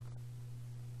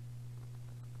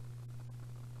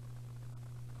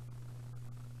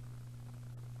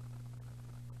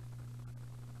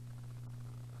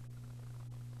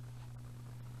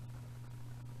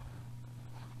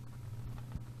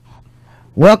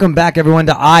Welcome back, everyone,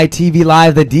 to ITV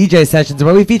Live, the DJ sessions,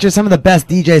 where we feature some of the best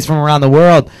DJs from around the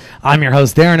world. I'm your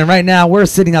host, Darren, and right now we're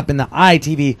sitting up in the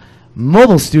ITV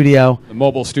mobile studio. The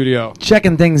mobile studio.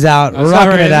 Checking things out,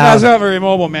 rocking it out. That's not very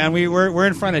mobile, man. We're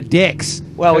in front of Dick's.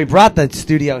 Well, we brought the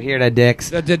studio here to Dick's.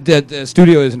 The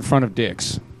studio is in front of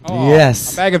Dick's. Oh,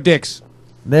 yes. A bag of Dick's.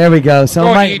 There we go.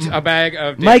 So, eat a bag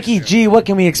of Dick's. Mikey G, what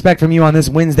can we expect from you on this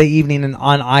Wednesday evening and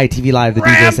on ITV Live, the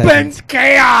DJ sessions? Rampant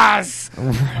chaos!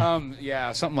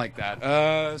 Yeah, something like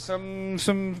that.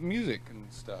 Some music and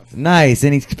stuff. Nice.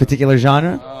 Any particular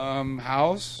genre?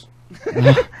 House.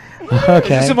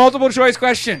 Okay. Is this a multiple choice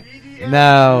question?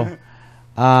 No.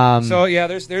 So yeah,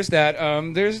 there's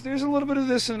that. There's a little bit of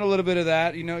this and a little bit of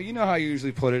that. You know how I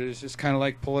usually put it. It's just kind of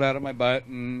like pull it out of my butt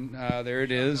and there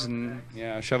it is, and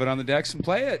yeah, shove it on the decks and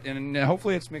play it, and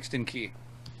hopefully it's mixed in key.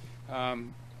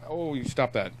 Oh, you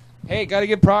stop that. Hey, got to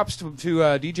give props to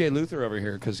DJ Luther over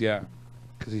here because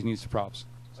he needs the props.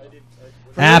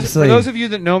 Absolutely. For those of you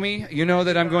that know me, you know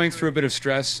that I'm going through a bit of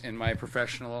stress in my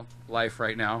professional life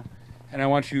right now, and I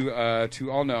want you to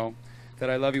all know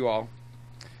that I love you all.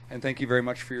 And thank you very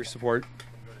much for your support.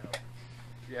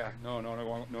 Yeah, no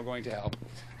going to hell.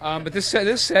 But this set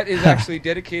is actually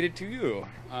dedicated to you.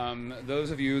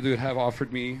 Those of you that have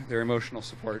offered me their emotional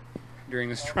support during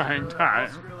this trying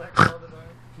time.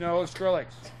 No, Skrillex.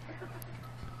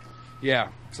 Yeah,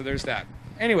 so there's that.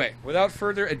 Anyway, without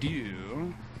further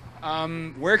ado,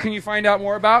 where can you find out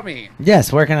more about me?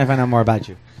 Yes, where can I find out more about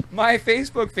you? My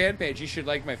Facebook fan page. You should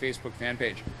like my Facebook fan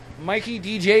page.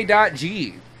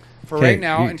 MikeyDJ.G. For right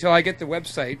now, until I get the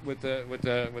website with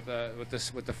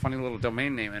the funny little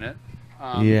domain name in it,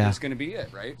 that's going to be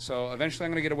it, right? So eventually,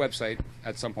 I'm going to get a website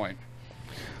at some point.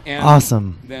 And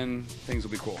awesome. Then things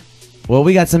will be cool. Well,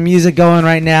 we got some music going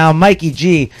right now. Mikey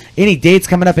G, any dates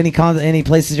coming up? Any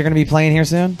places you're going to be playing here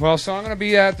soon? Well, so I'm going to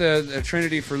be at the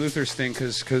Trinity for Luther's thing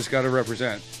because got to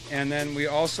represent. And then we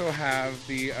also have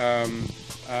the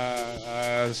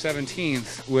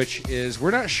 17th, which is,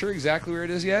 we're not sure exactly where it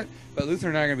is yet, but Luther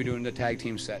and I are going to be doing the tag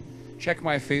team set. Check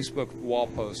my Facebook wall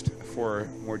post for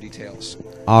more details.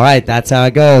 All right, that's how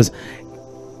it goes.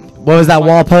 What was that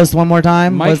wall post one more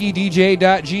time?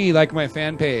 MikeyDJ.G, like my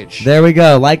fan page. There we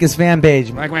go, like his fan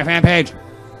page. Like my fan page.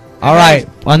 All right,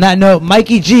 on that note,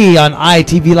 Mikey G on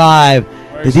ITV Live,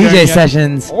 the DJ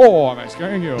sessions. Oh, I'm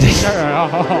scaring you.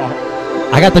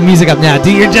 I got the music up now. Do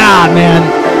your job,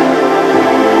 man.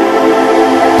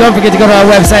 Don't forget to go to our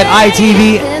website,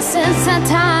 ITV. This is the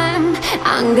time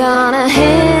I'm gonna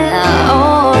heal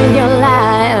all your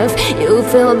life. You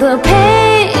feel the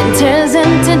pain turns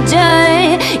into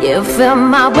joy. You feel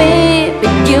my weight,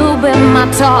 but you be my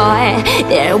toy.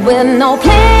 There will no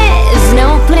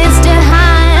place to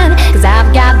hide. Cause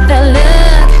I've got the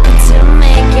look to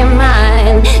make you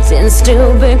mine. Since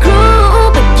to be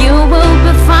cruel, but you will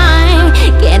be fine.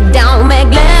 Get down, make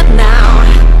love now.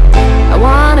 I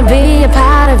wanna be a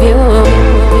part of you.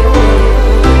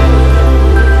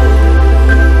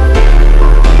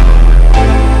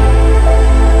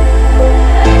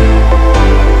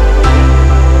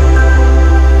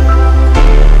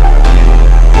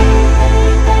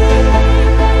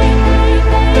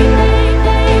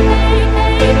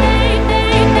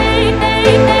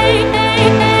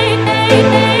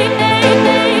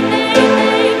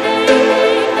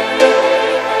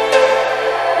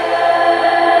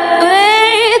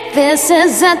 This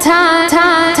is the time.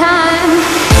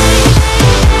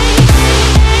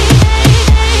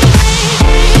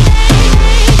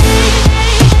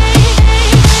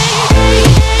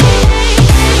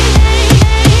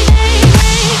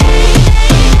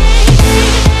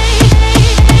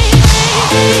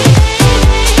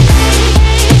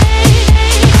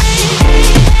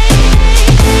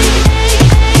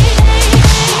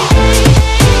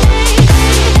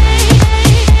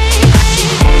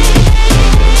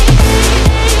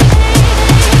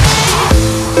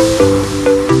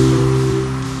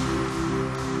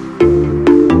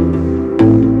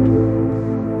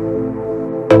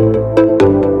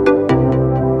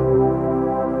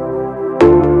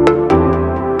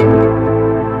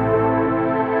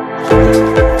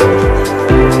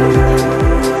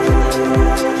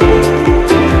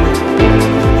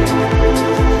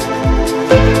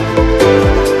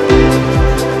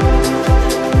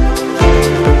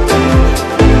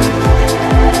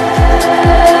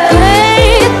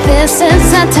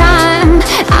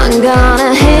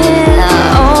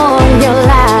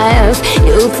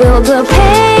 The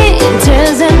pain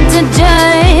turns into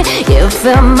joy. You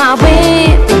feel my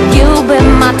weight, but you be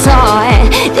my toy.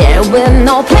 There will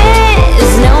no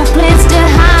place to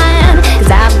hide.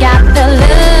 Cause I've got the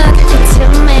look to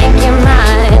make you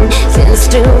mine. Since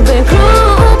to be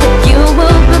cruel, but you will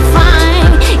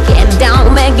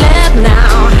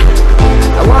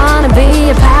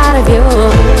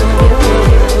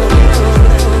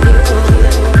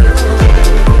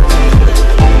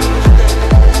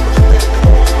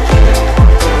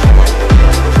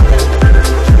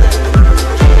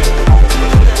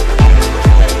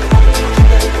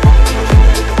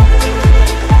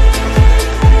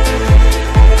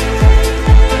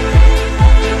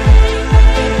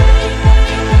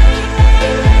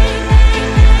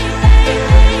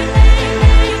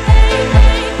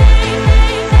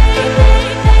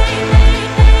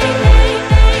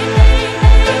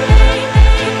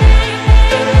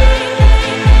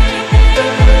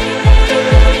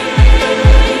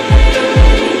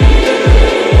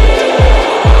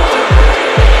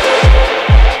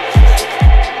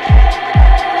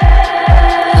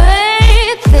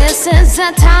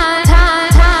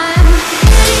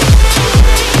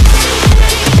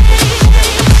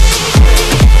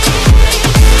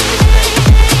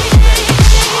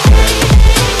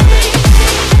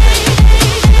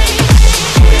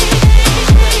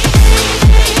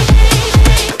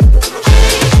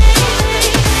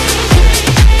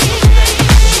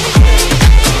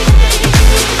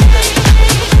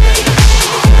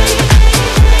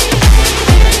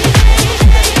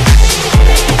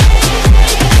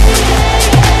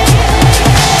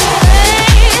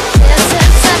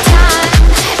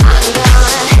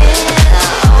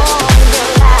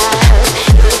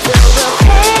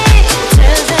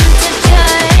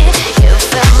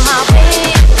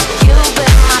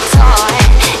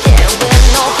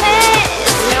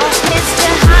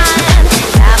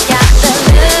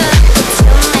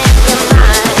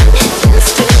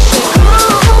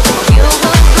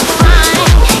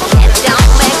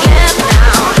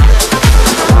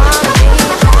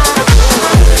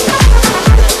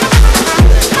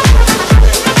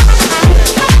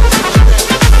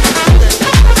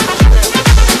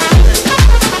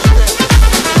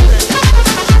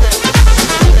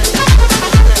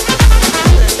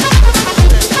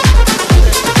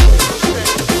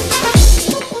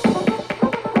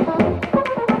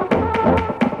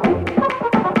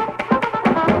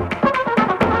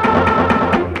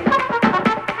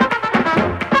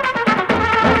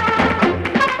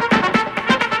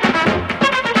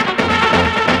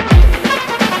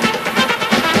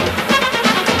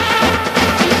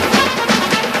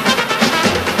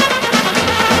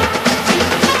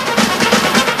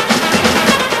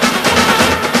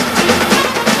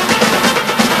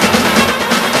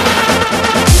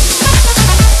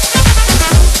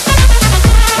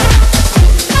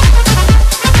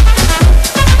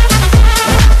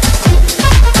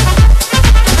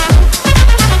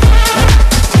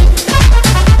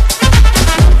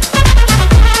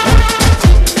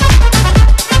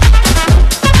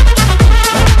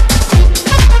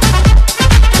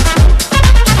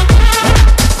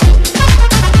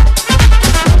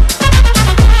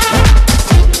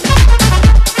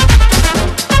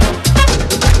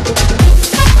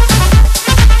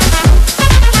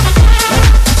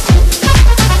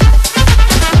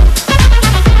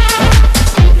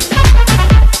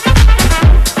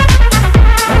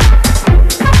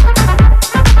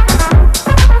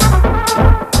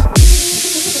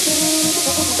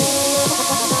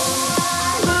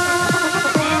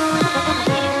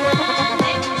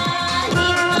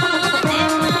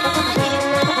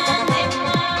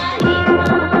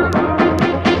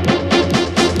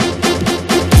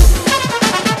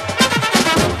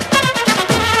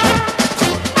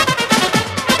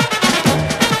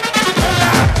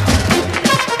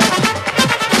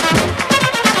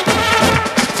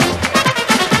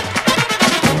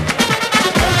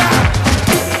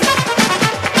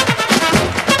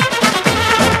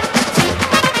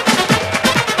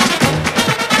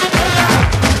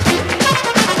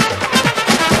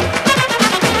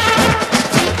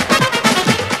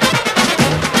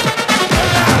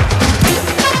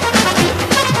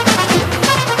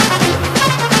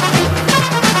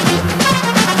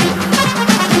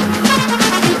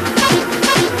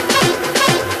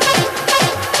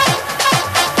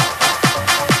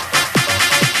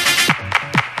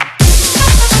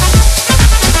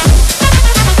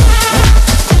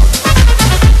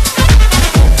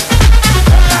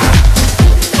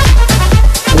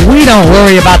don't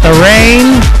worry about the rain.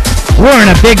 We're in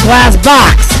a big glass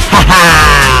box. Ha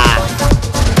ha!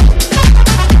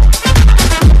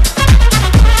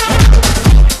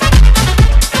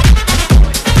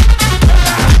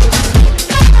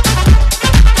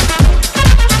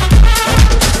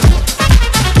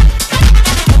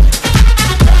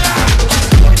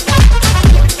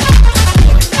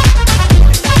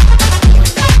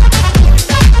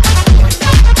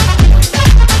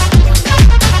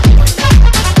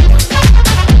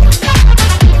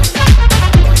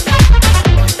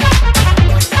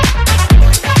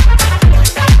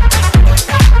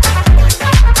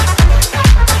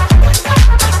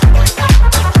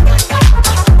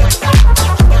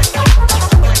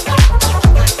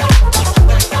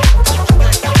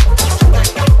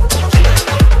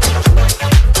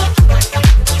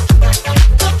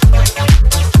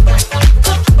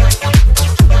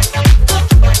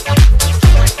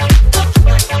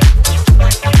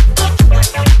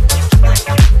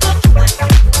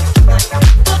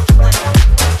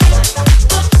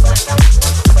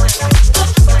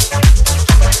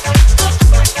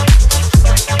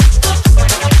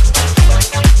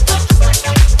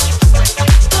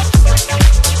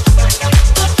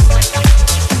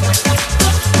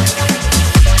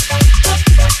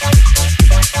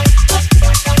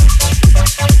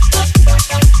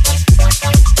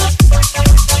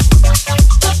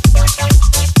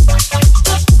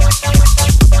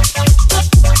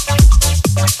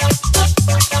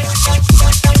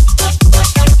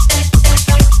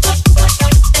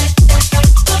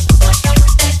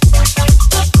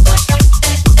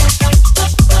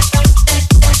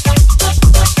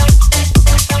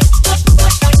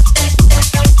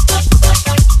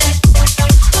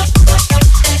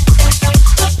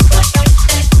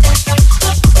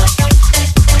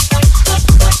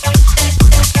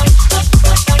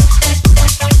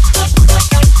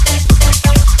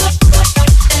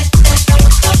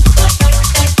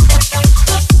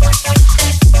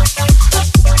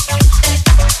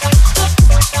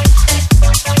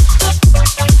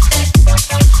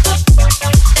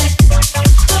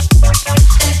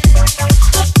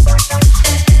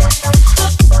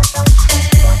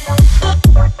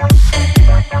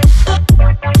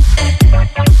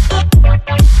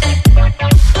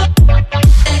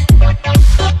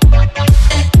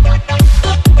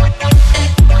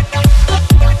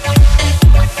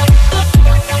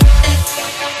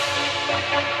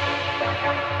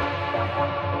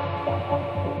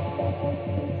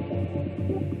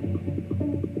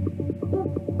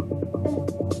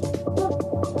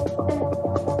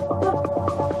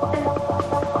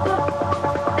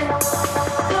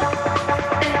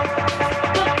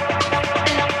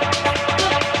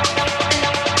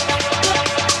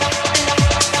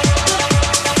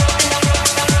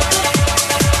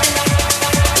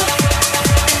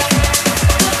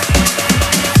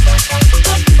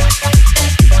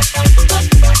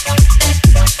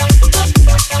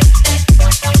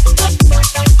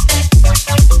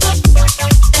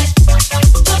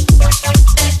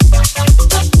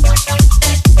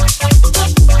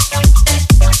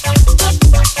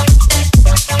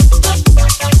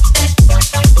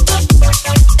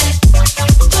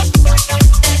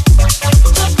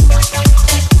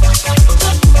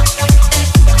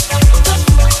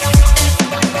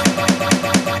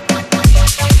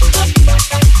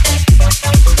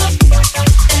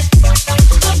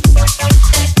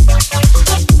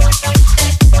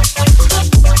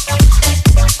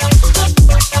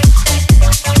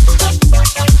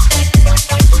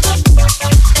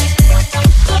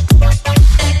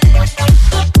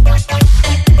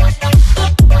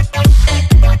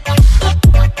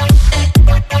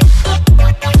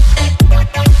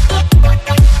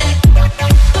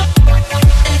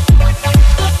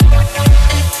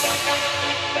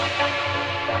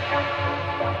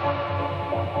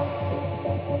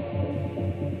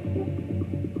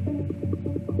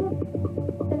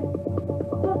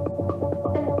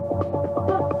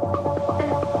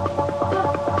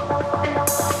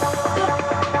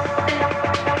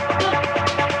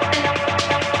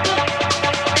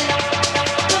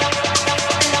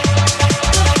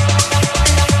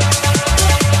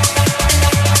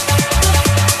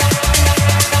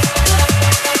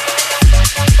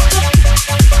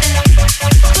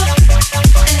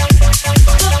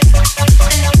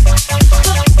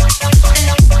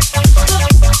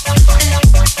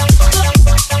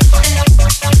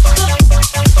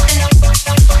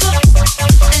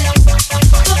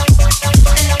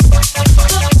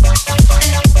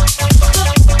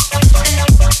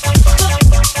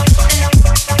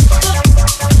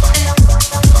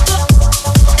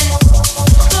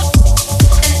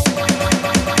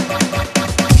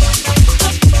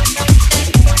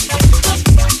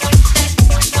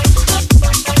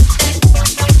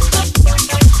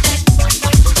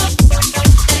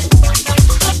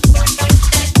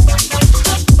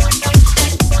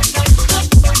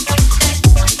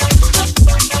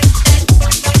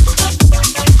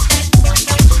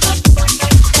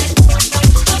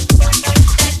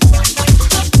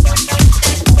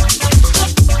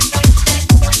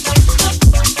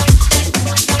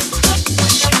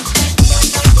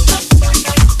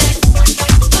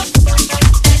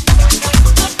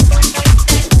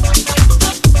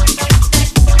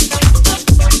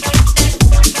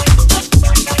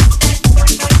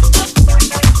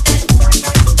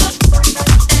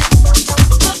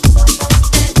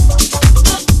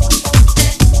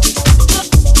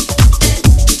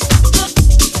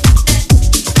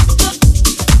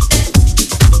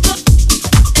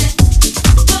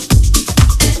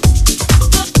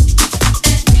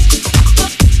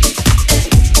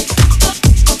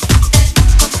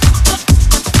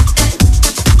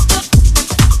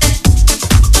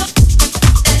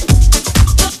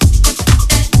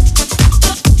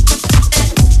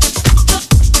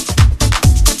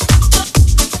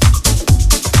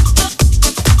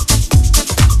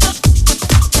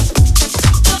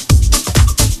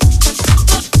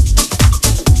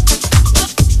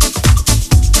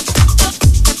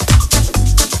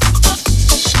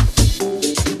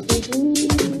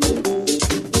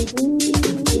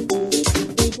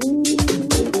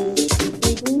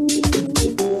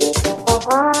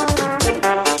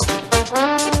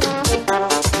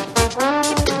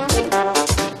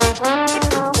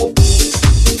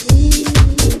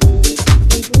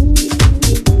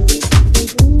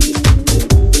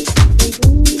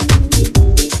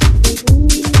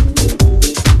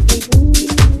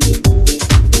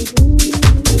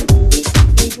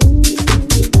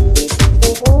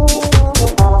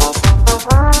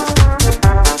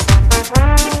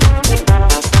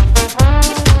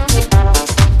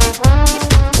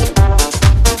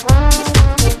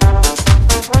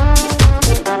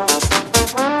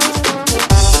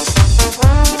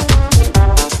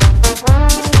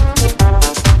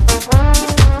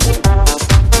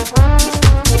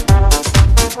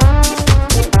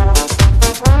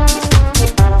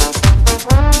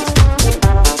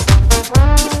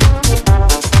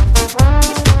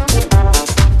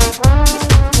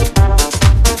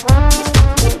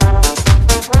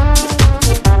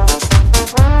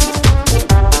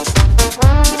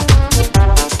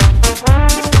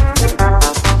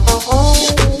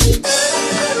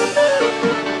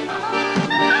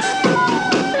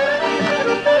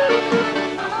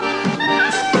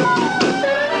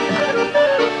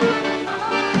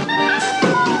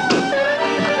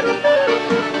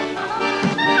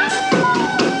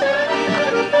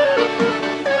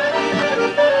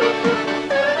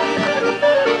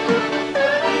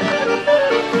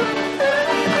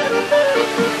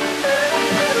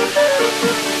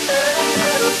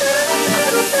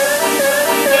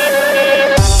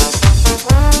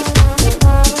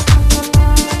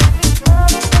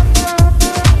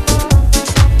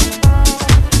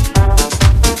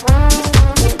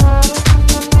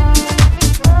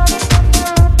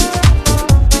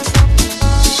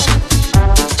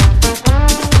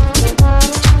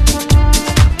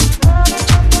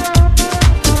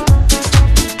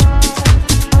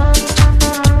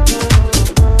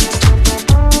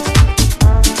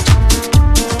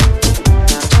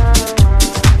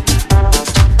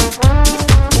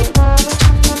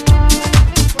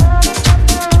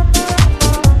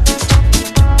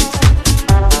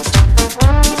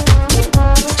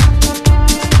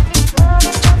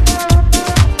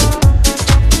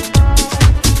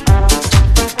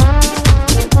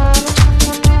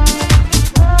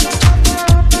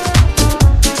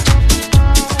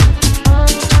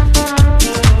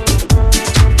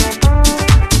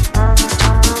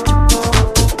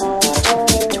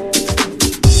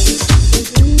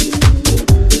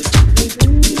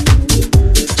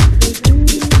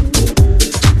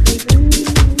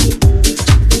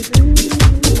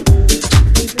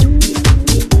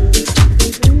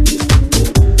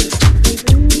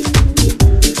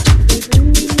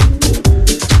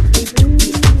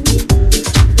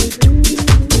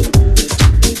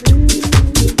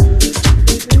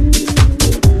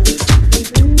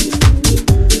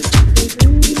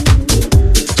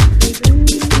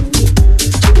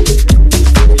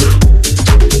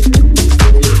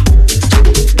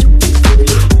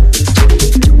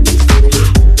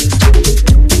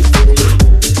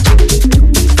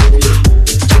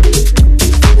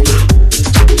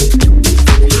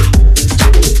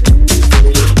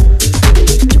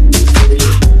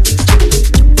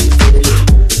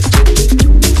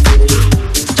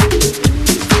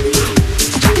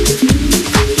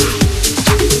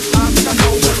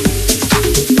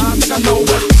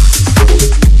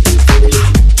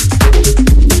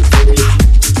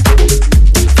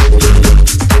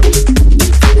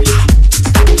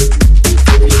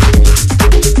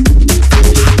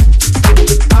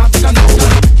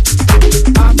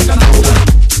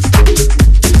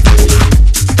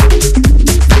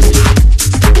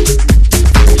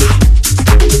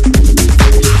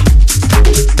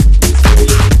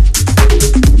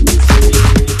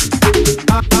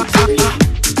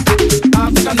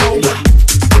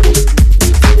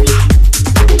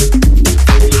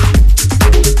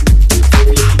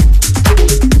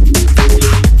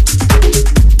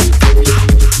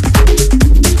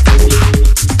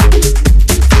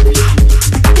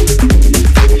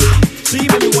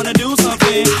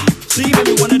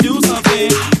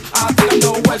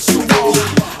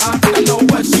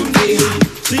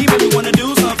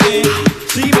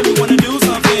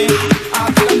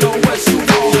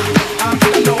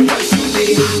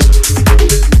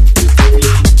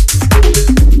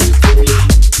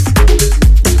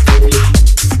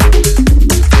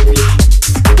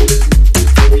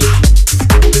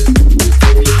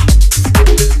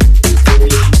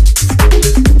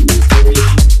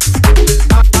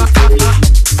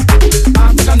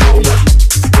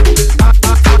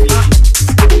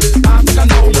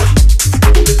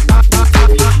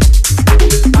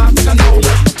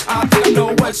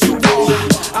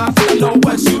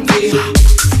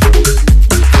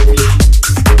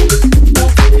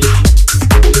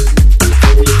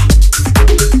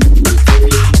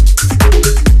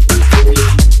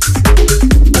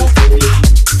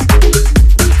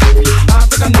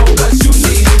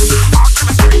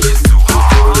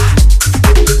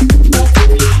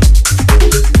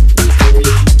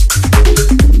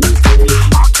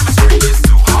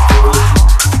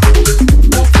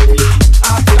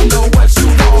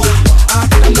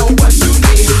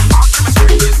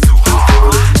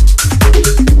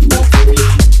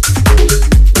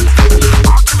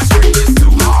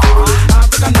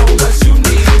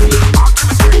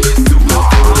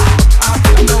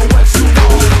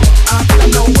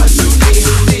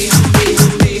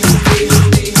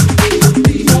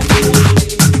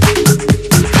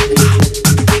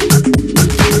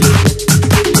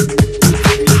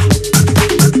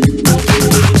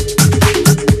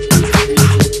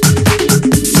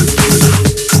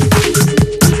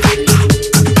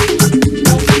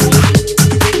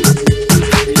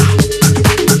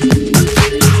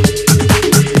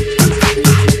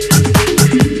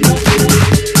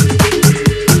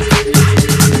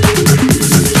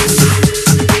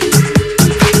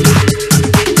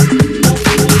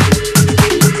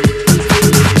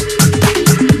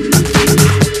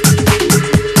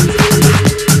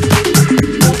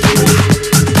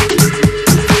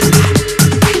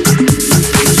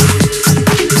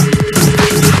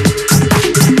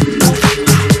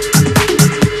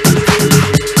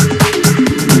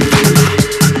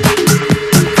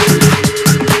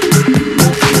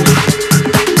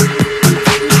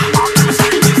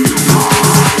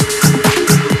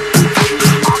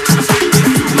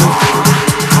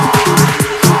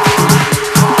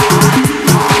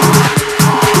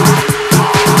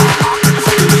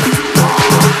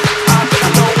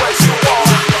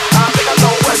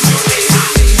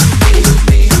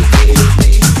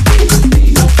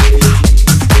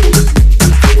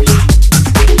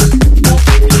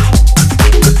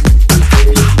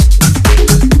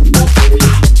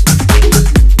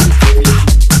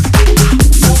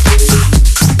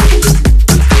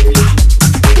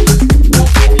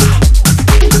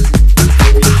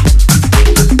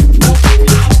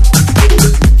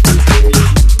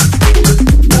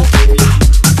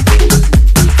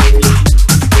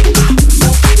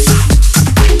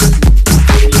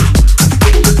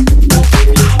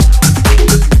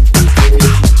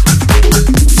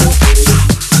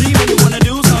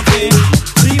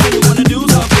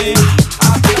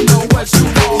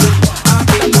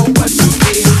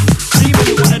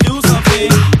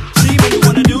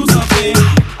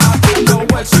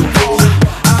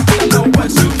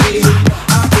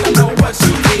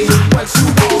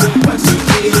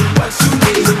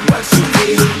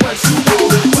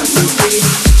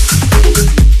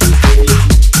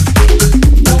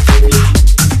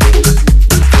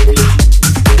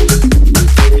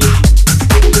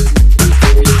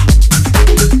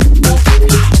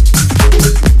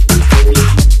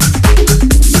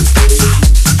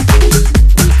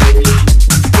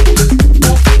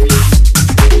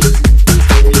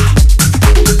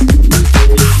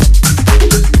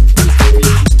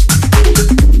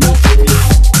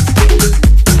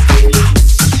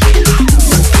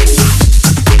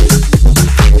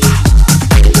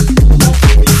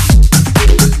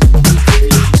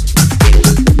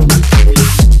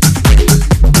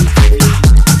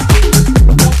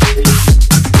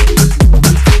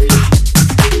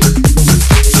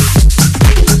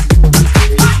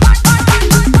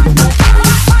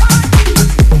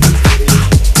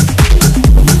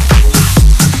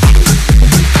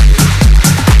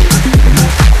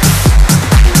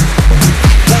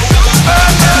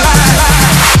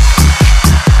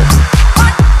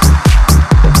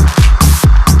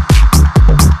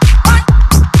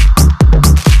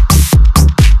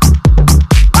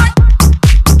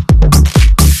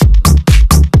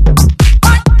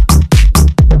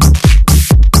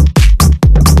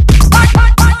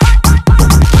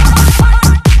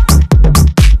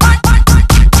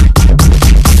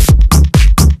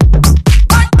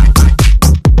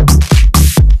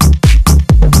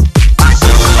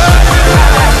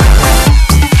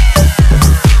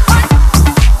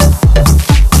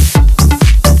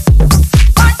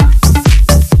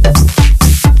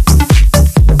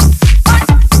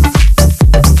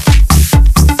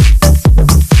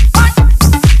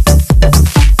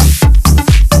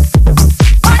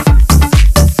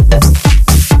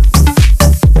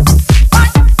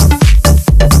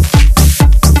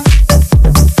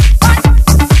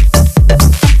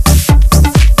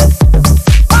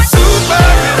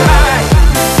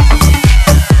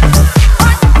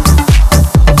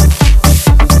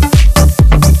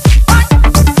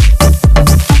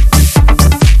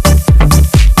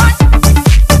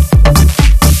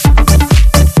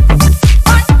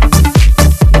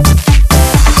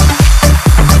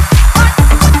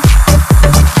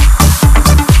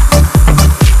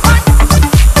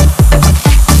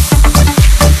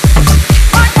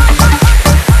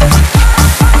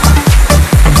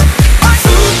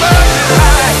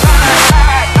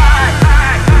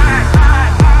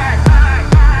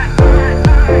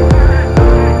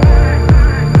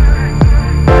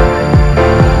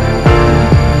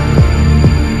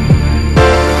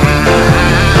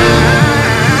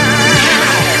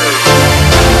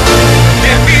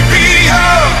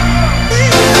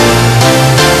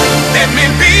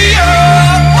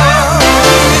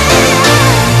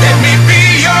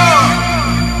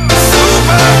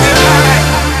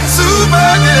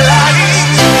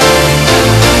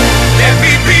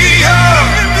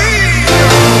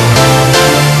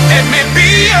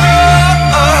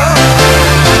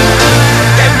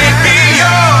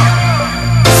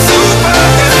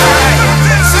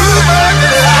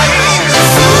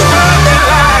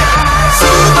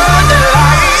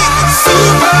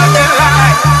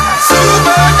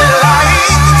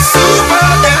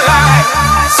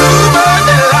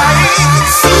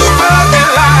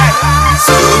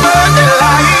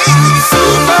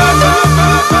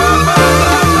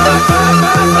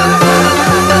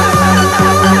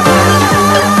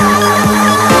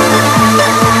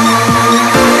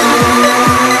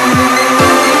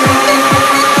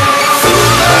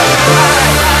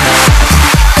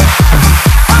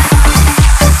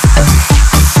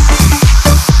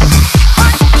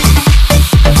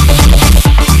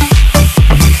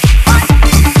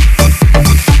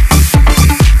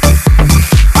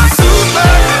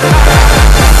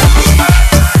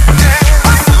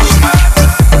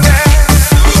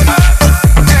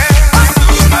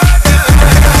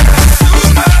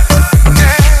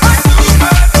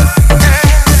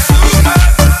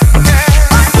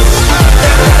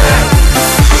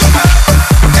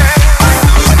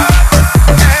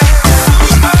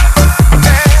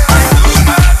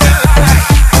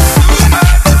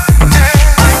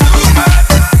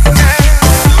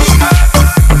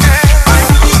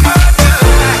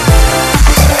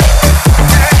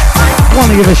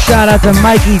 give a shout out to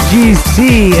Mikey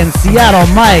G in Seattle.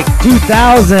 Mike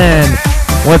 2000.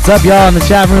 What's up, y'all, in the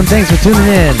chat room? Thanks for tuning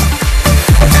in.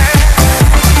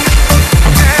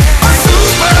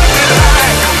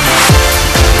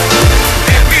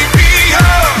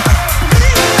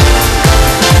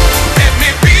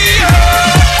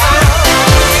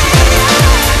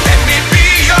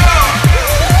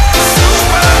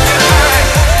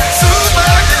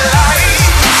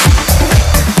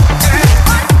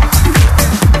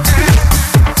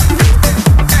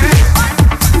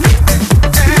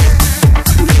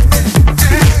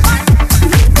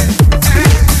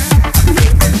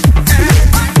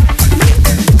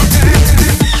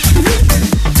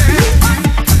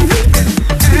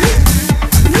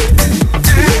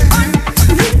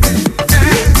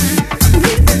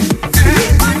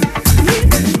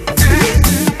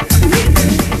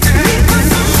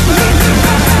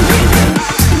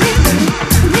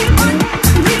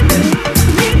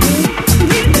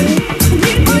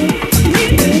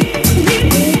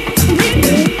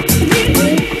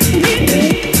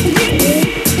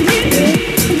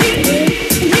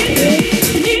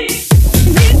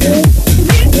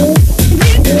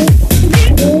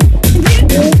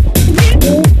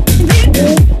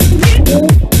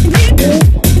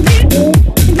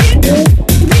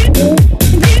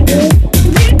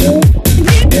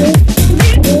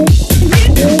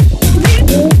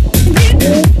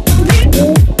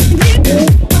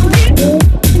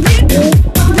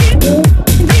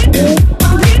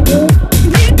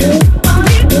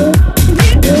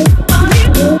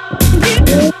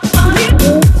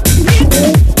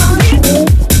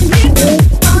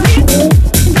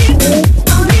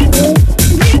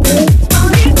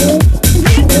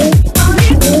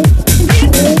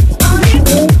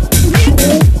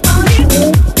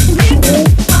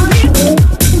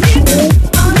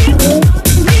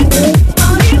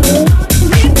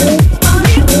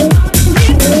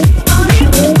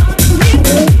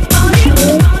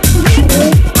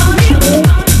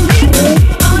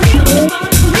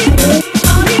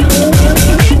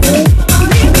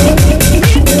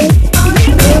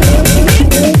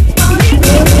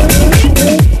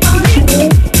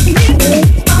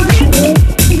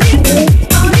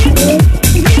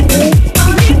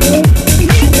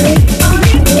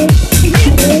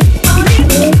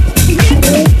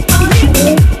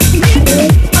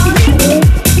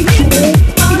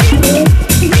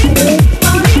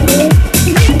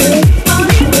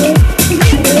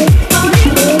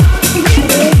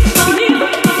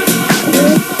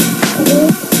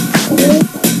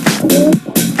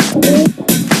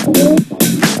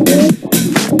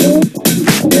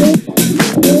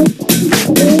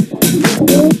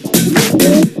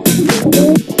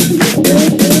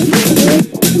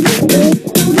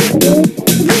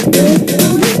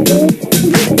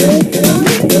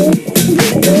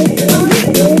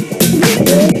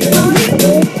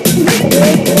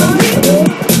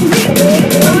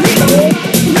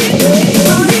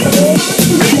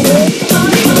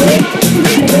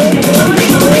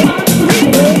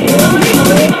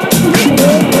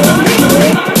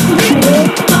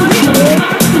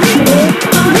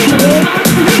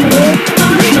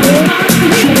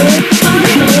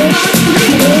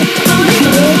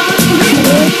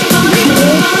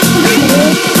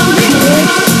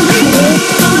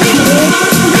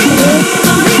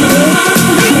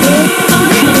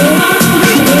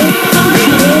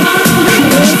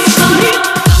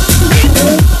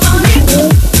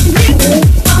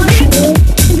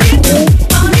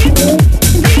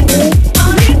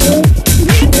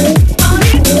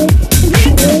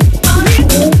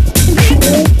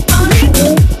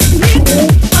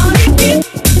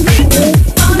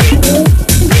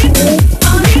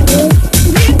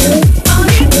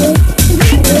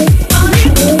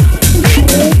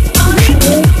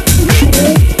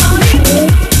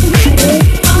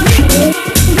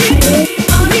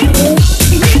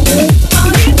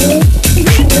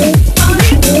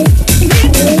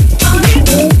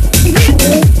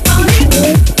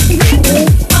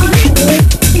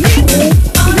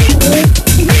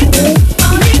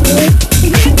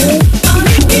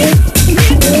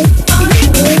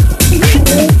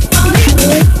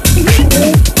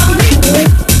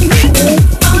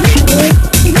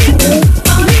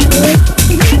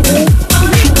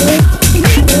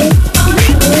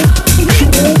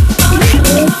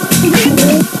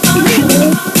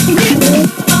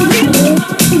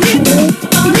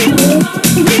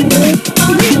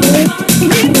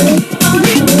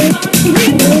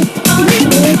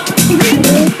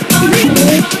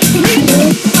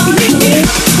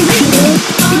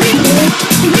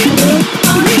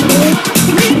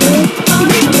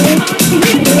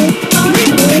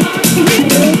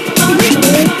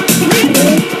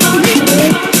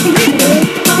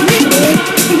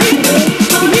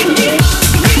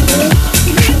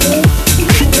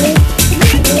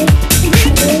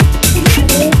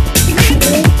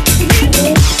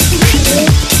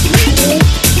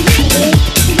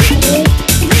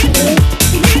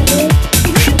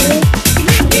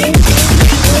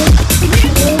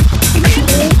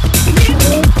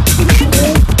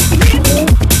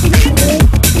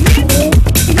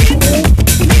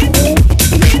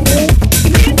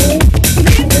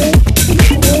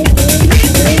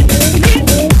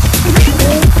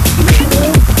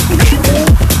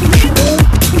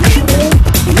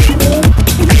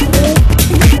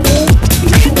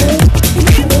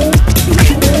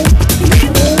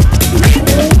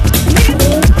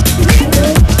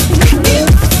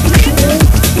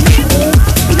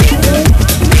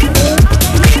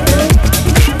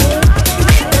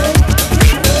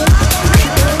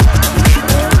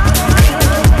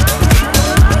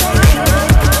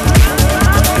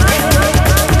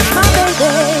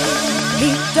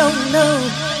 know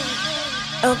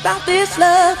about this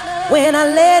love when I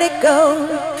let it go.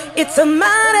 It's a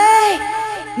mighty,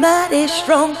 mighty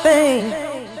strong thing.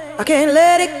 I can't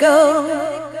let it go.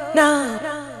 Now,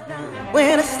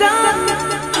 when I start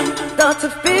to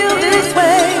feel this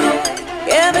way,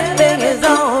 everything is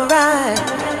alright.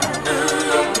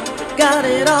 Got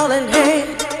it all in hand,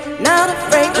 not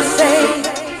afraid to say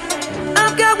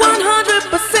I've got 100%.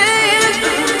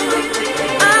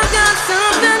 I've got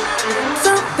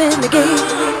something to give.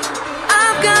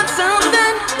 I've got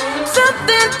something to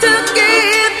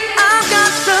give. I've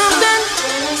got something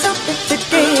to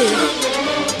give.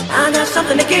 I got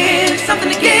something to give,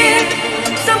 something to give,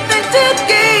 something to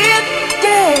give,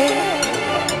 yeah.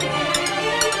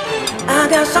 I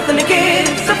got something to give,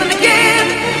 something to give,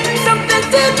 something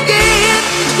to give,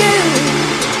 yeah.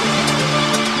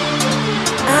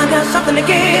 I got something to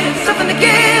give, something to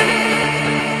give.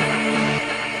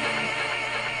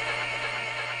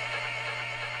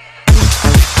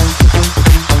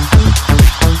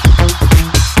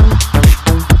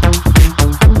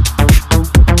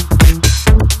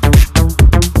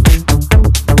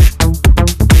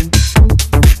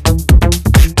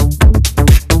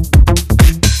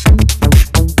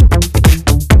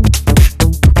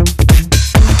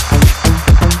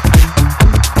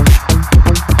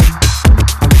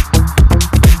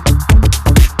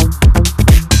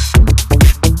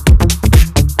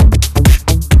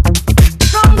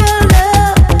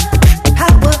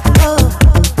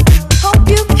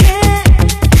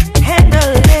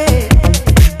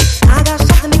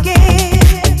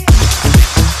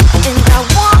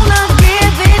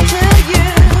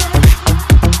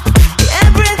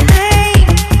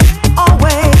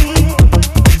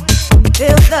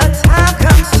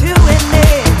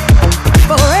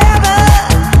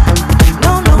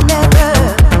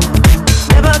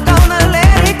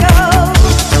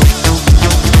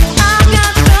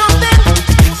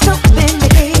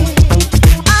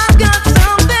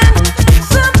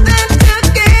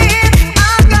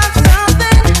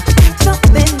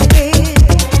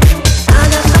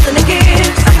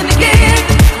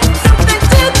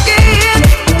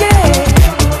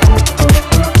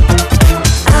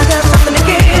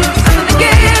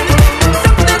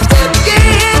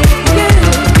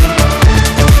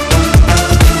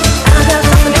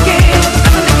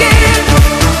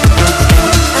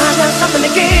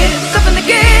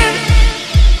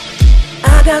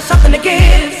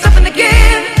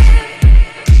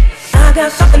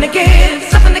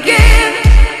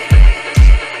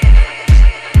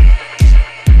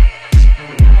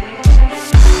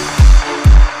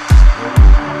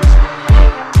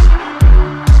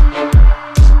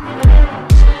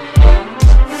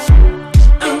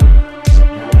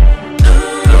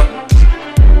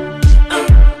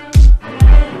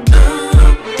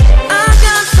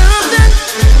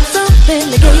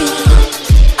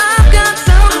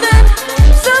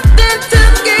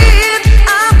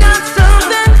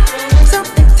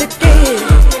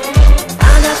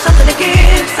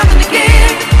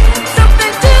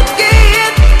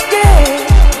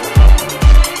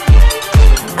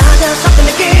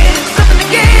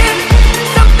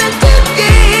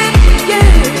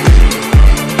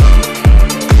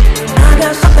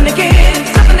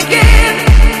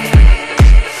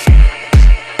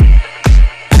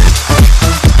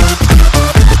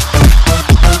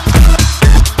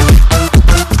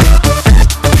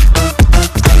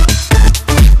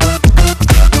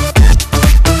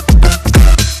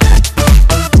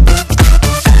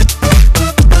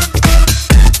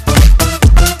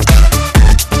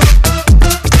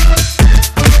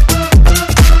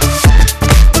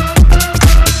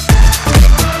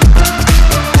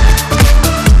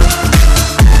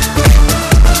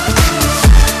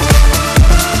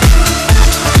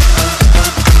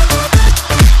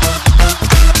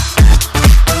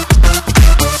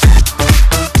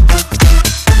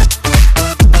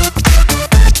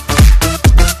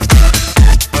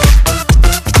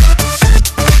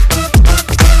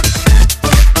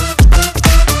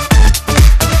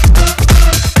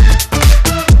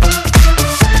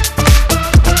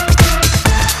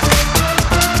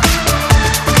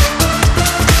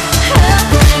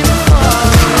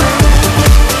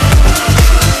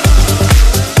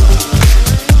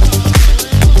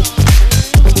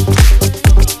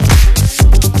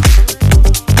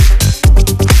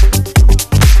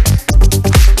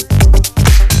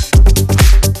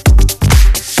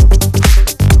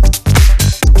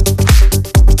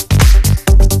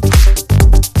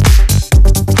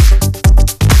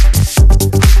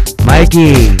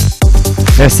 Mikey,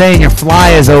 they're saying your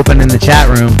fly is open in the chat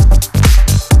room.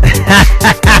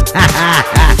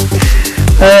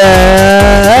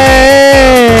 Hey.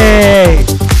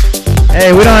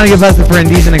 trying to get busted for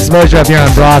indecent exposure up here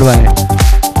on Broadway.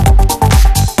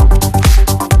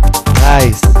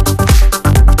 Nice.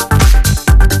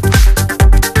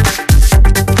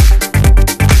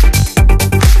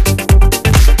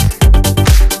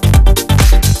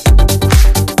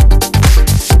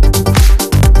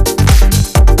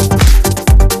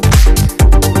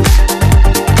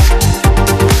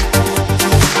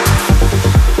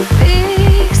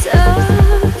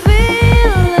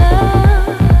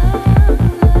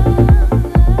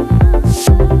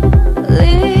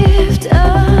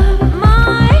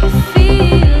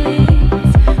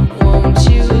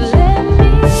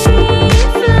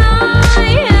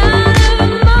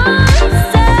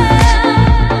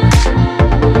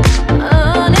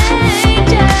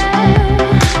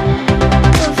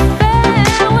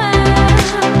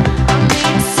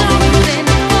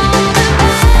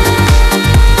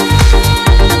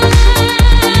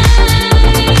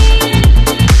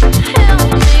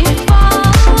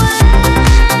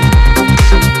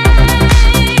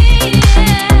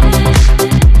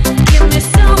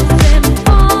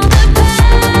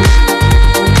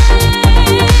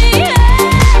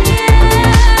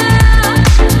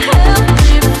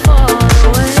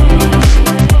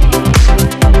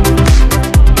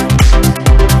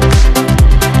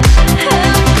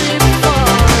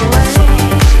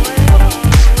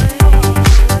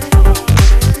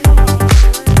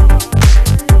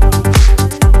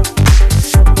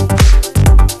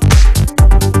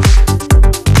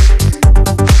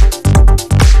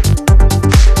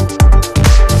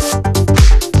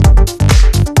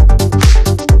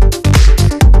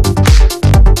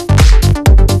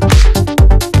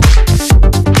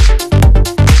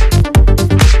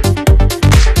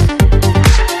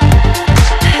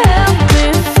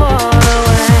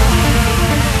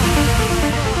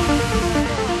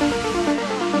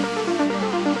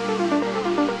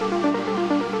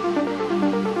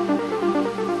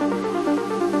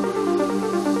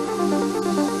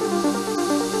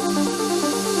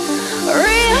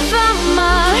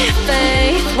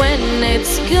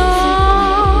 It's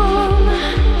gone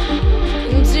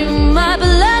into my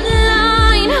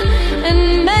bloodline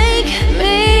and make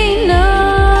me know.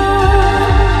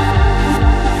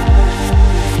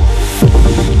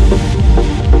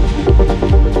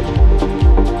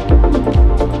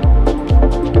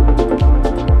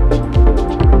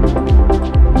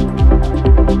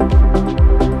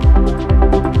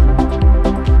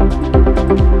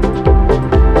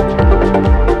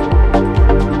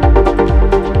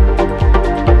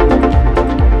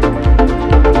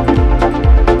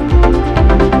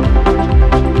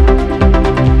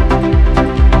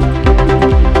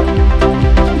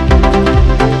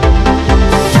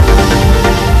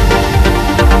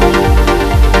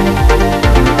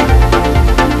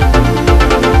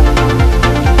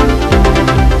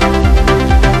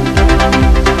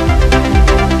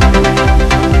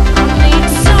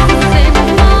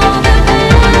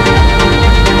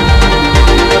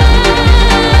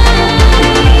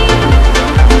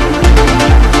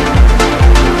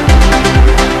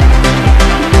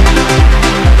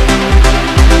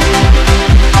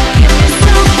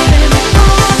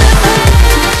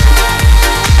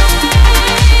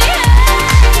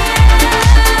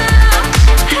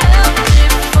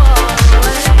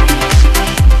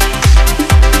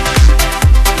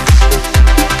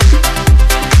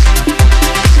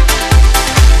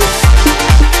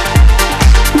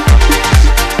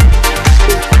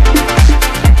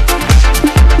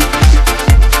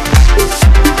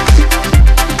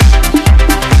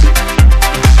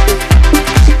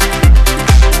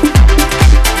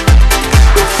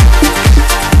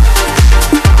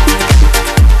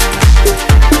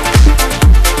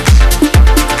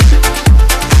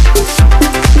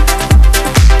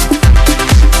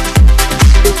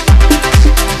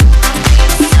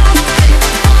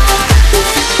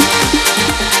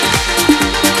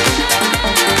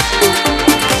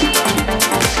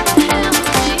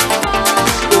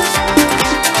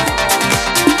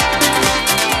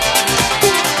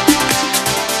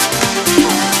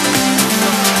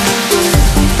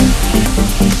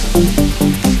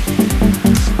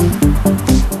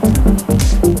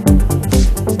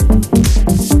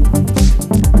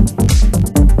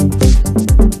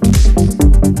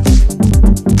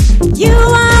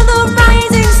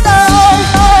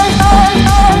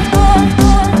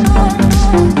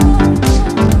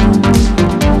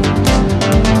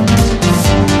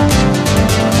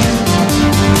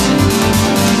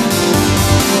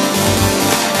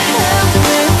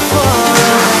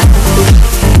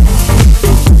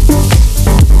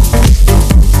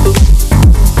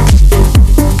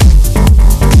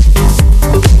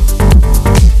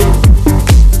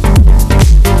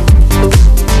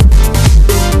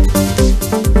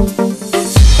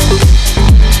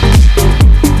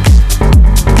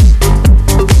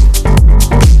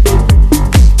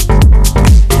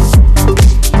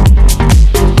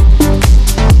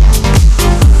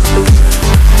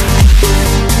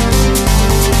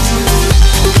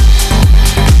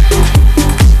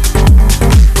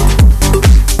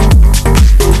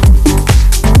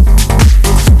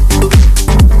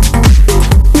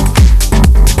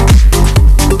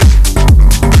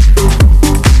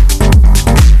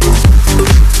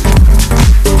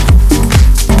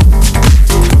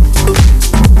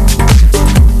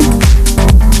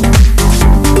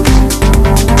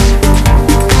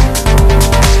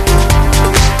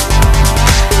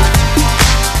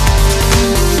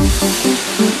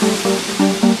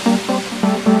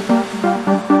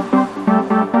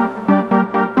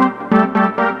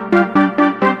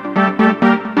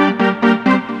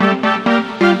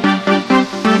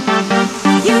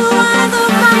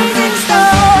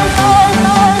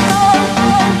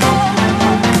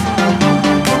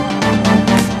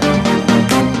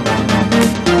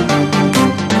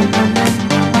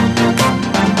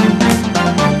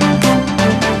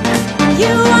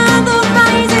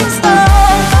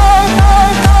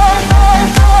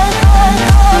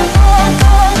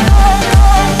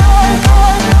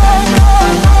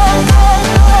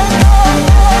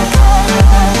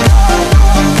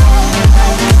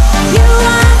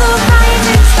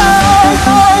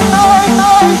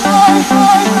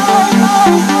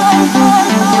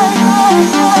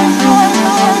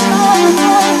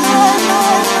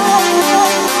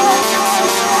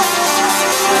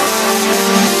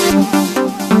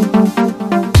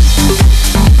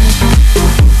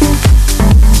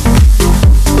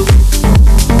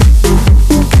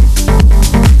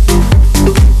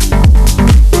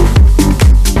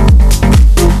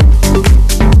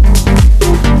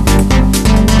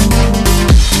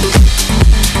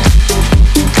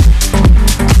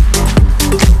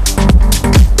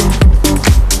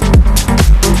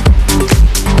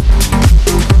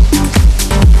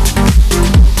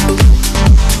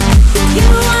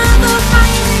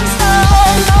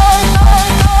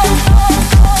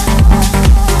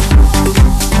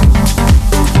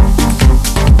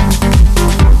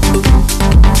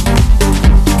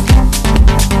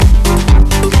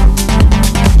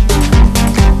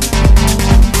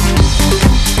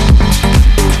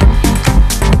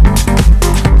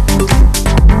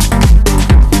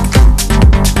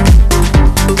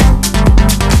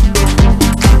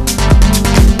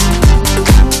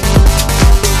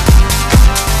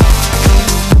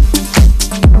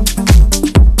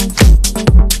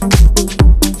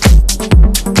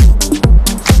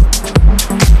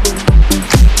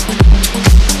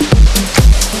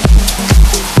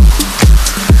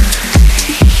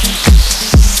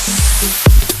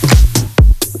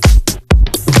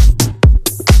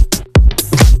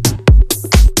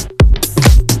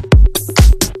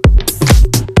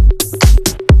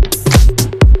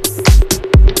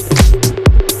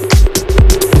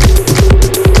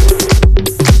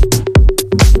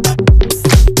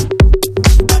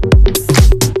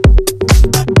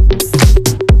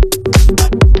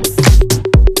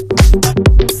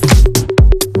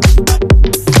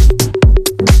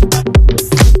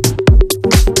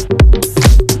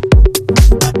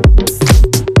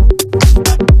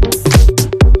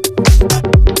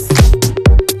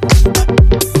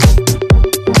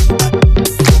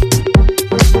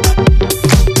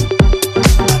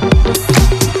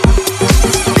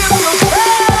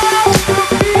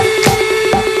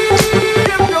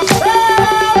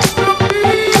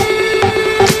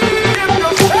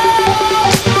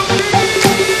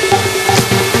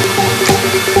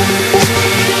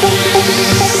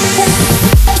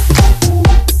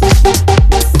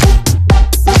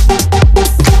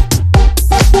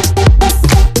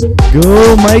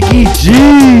 Oh, Mikey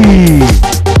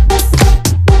G.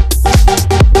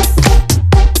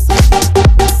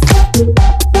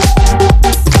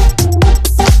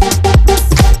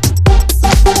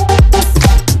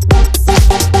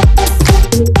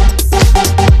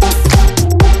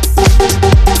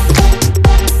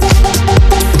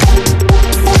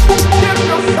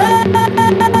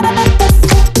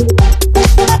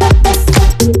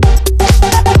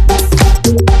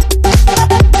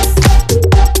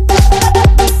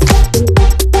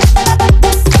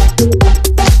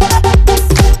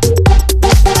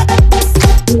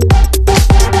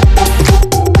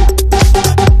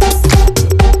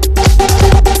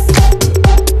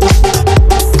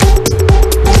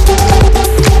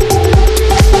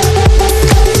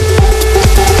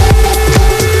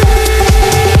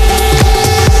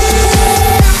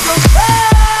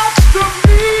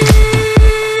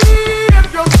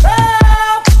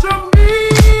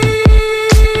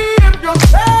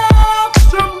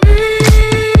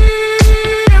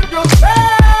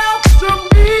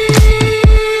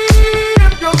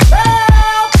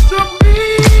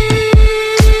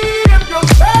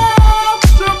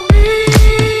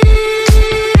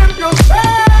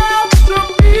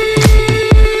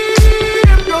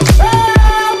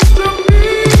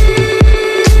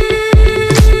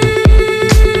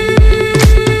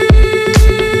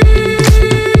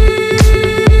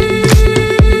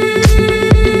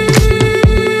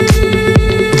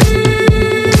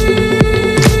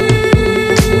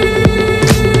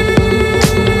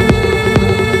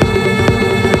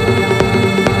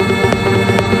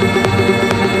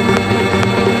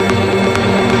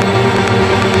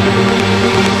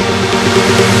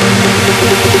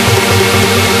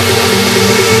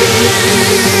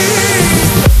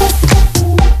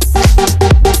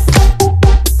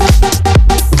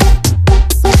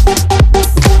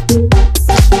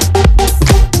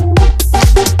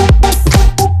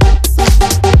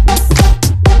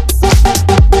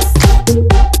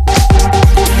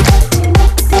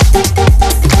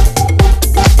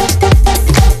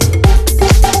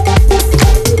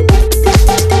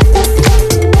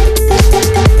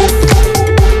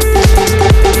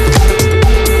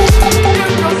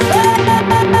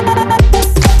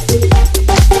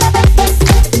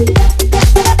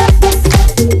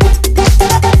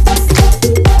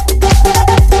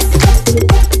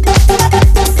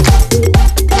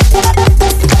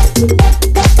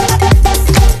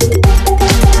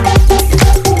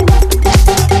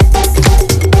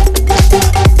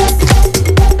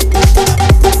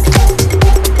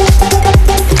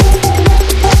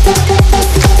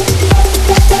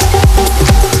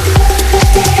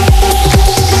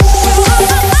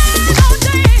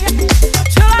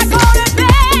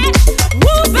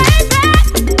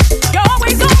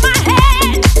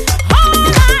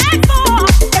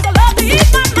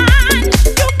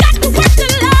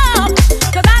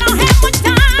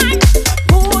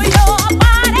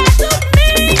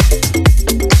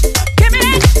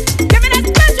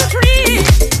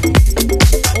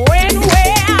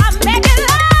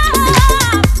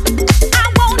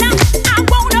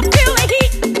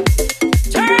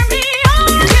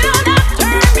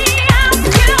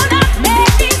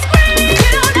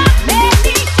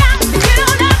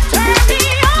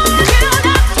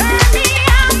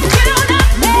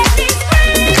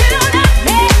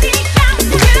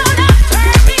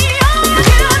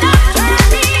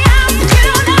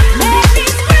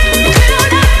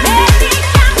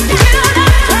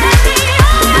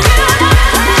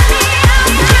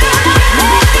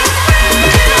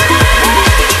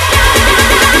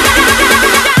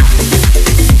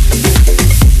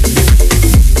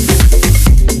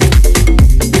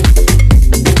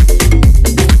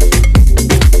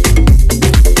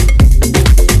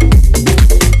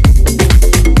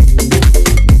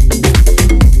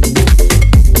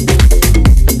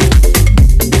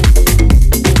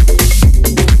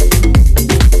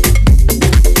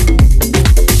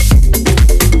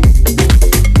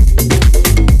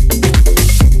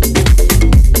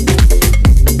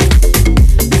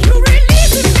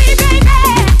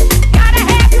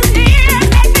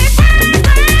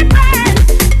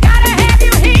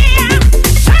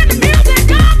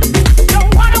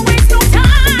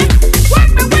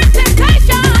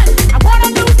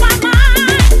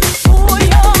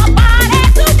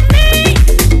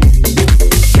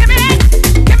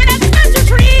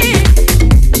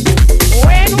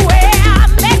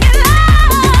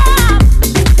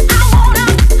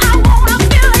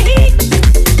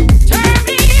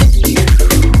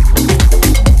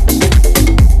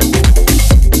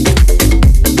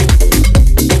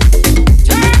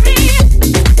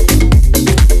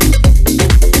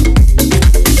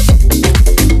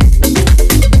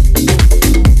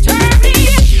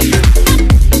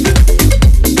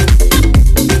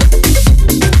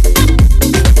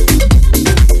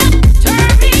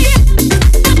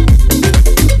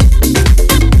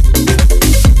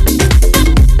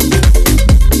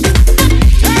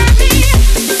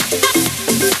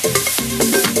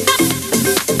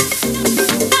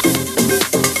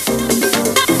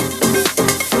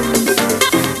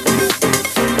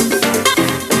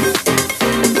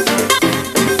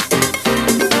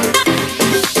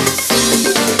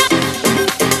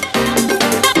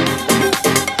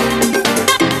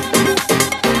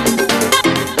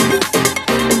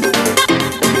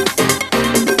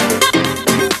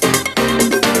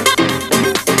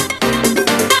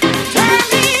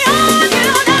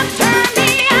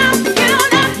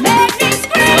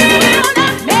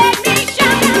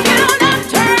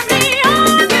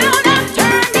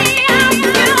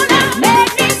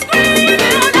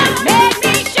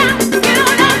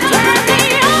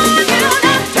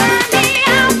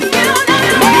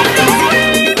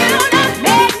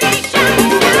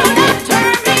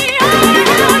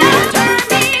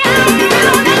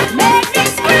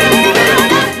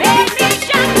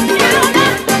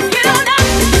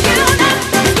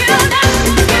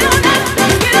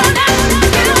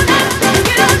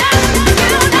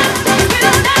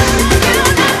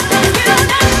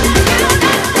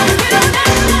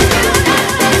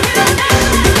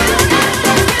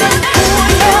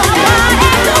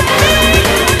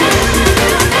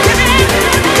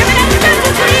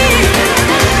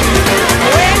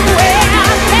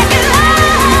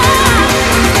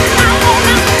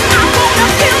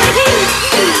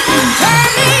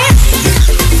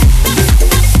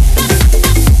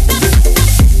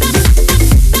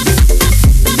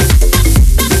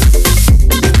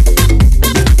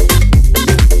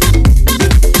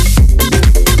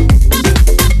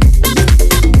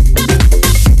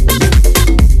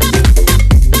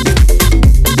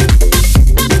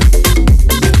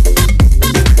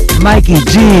 Mikey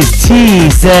G's T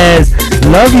says,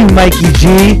 love you, Mikey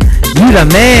G. You the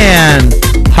man.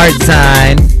 Heart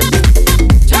sign.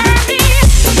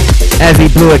 As he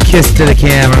blew a kiss to the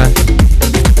camera.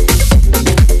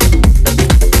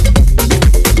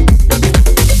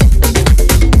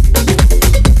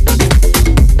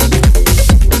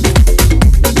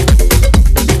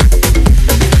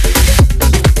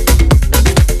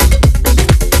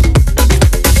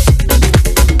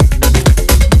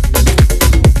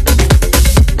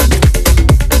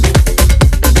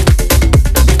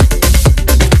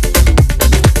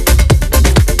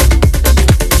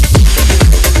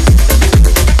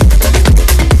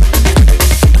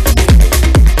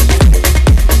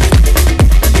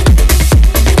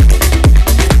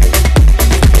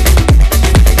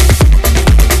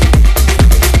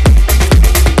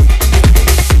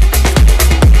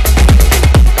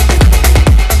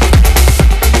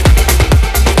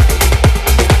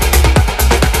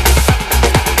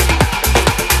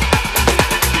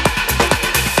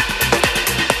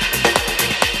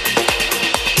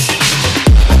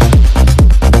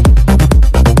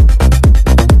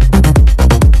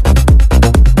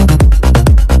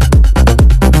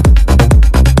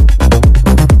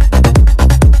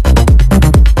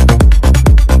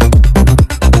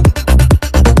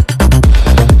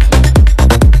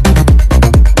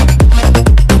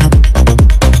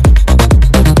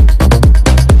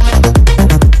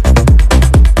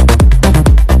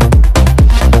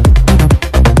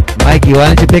 Why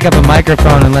don't you pick up a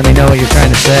microphone and let me know what you're trying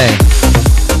to say?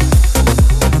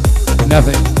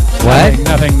 Nothing. What?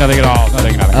 Nothing at all.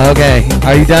 Nothing. Okay.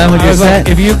 Are you done with your set?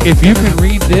 Like, if you can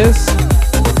read this.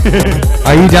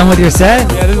 Are you done with your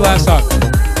set? Yeah, this is the last song.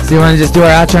 So you want to just do our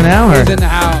outro now? Or? Who's in the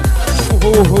house?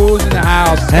 Who's in the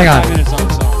house? Hang on. 5 minutes on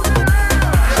the song.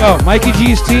 So, Mikey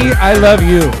G's T, I love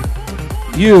you.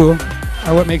 You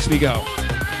are what makes me go.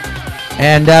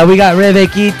 And we got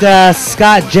Revekita,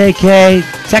 Scott, JK,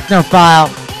 Technophile,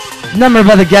 a number of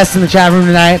other guests in the chat room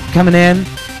tonight coming in.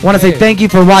 Want to say thank you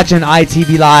for watching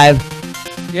ITV Live.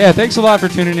 Yeah, thanks a lot for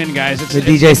tuning in, guys. The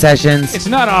DJ sessions. It's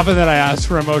not often that I ask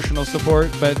for emotional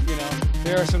support, but, you know,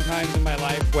 there are some times in my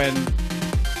life when,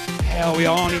 hell, we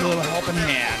all need a little helping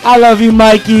hand. I love you,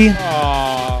 Mikey.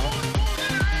 Aww.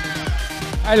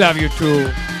 I love you,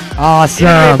 too. Awesome.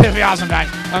 I'm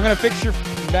going to fix your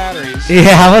batteries.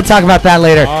 Yeah, we'll talk about that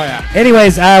later. Oh, yeah.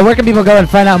 Anyways, where can people go and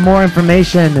find out more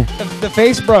information? The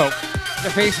face broke. The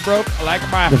face broke. I like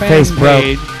my the fan face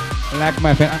page. I like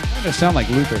my fan. I'm trying to sound like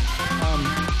Luther.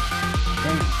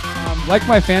 Like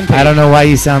my fan page. I don't know why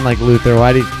you sound like Luther.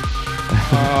 Why did?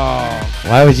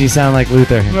 Why would you sound like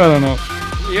Luther? I don't know.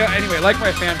 Yeah. Anyway, like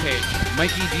my fan page,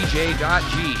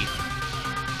 MikeyDJ.G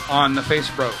on the face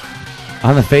broke.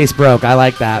 On the face broke. I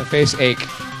like that. The face ache.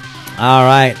 All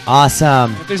right.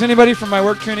 Awesome. If there's anybody from my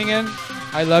work tuning in,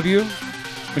 I love you.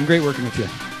 It's been great working with you.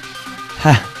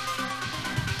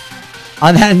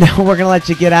 On that note, we're going to let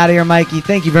you get out of here, Mikey.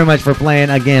 Thank you very much for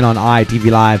playing again on ITV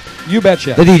Live. You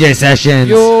betcha. The DJ sessions.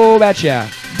 You betcha.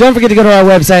 Don't forget to go to our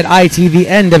website,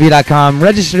 itvnw.com.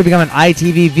 Register to become an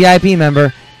ITV VIP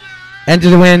member.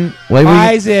 Enter to win.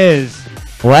 Prizes.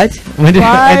 What?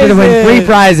 Enter to win free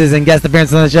prizes and guest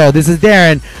appearances on the show. This is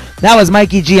Darren. That was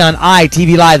Mikey G on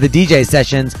ITV Live, the DJ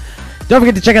sessions. Don't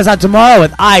forget to check us out tomorrow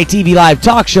with ITV Live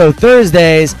Talk Show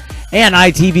Thursdays and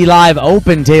ITV Live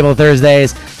Open Table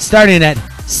Thursdays, starting at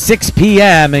 6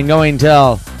 p.m. and going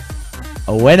till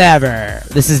whenever.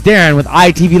 This is Darren with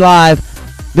ITV Live,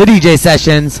 the DJ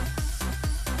sessions.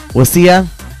 We'll see ya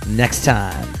next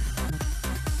time.